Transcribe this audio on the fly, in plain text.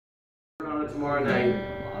tomorrow night.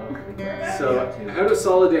 So, out of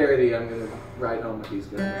solidarity, I'm gonna ride home with these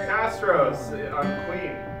guys. Castro's on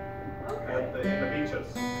Queen. In the beaches.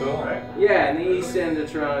 Cool. Right? Yeah, in the east end of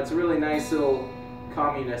Toronto. It's a really nice little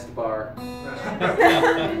communist bar.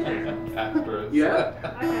 Castro's. Yeah?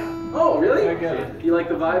 I have. Oh, really? I get it. You like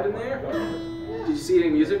the vibe in there? Did you see any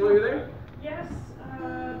music while you were there? Yes,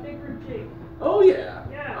 Big Root Jake. Oh, yeah.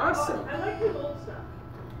 Yeah. Awesome. I like his old stuff.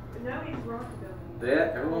 But now he's rockabilly.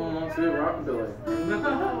 Yeah, everyone wants to do rockabilly. No, I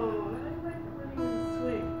like living in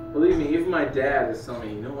swing. Believe me, even my dad is telling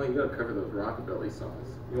me, you know what, you gotta cover those rockabilly songs.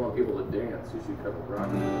 You want people to dance, you should cover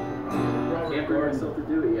rockabilly. I can't bring myself to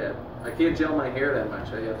do it yet. I can't gel my hair that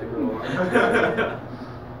much, I have to go on.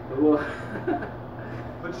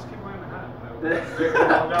 But just keep wearing the hat.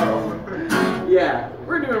 Yeah,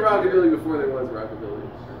 we're doing rockabilly before there was rockabilly.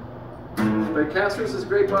 But Castro's is a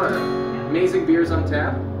great bar. Amazing beers on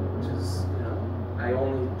tap, which is, you know, I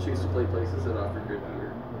only choose to play places that offer good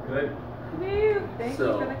beer. Good. Woo! Thank you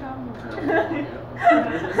So, for the compliment.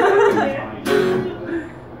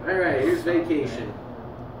 Alright, here's Vacation.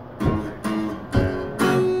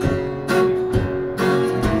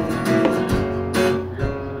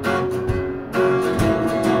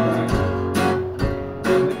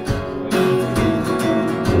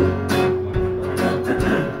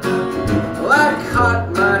 Well, I caught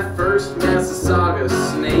my first Massasauga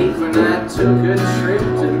snake when I took a trip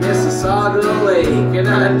to Mississauga Lake, and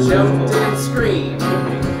I jumped and screamed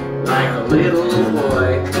like a little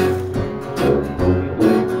boy.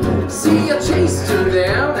 See, I chased him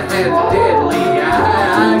down, I had a deadly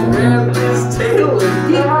eye. I grabbed his tail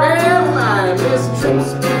and he grabbed mine. This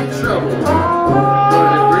trip's been trouble,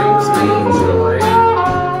 but it brings me joy.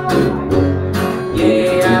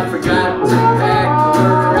 Yeah, I forgot to pack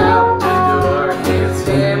her out the door. Can't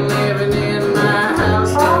stand living in my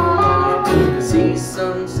house no more. See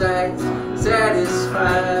some sights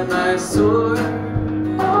satisfy my sore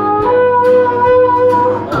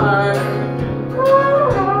heart.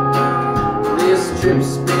 This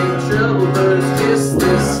trip's big trouble, but it's just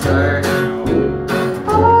the start.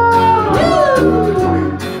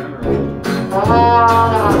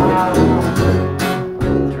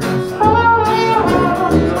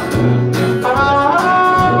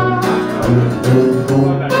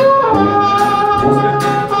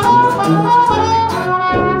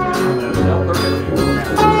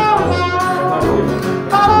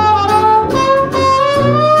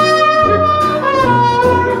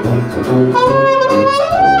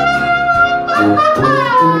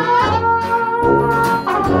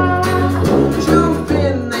 Jump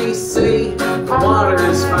in, they say, the water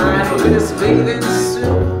is fine, but this bathing suit,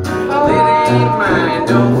 well, it ain't mine,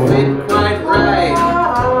 don't fit quite right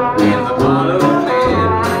in the bottom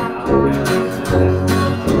end.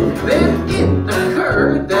 Then it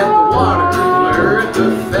occurred that the water blurred the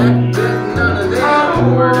fact that none of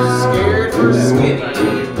them were scared for skinny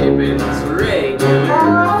dipping's regular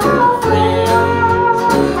friends.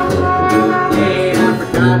 Yeah, I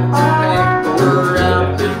forgot to pack her out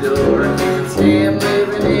the door. Can't stand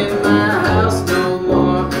living in my house no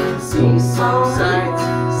more. See some sights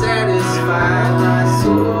satisfy my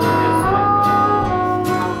soul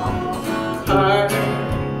heart.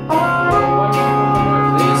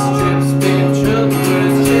 This trip's been trouble, but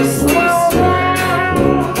it's just the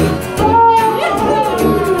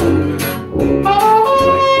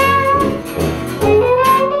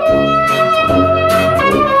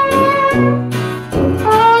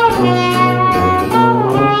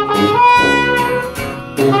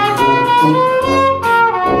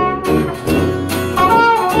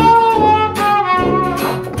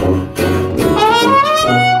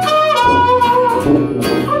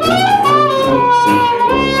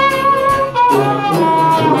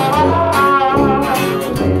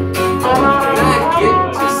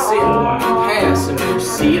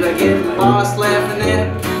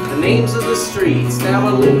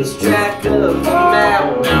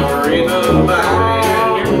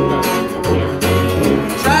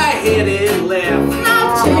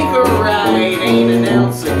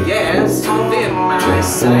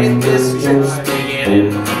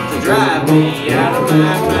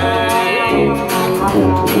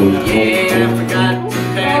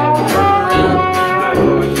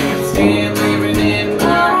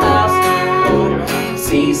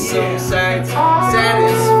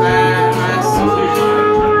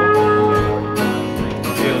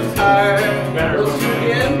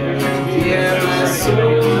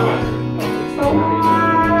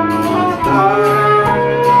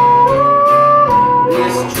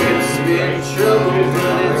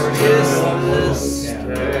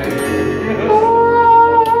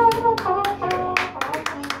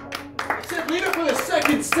Give it for the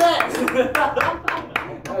second set!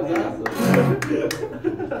 That was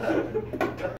awesome.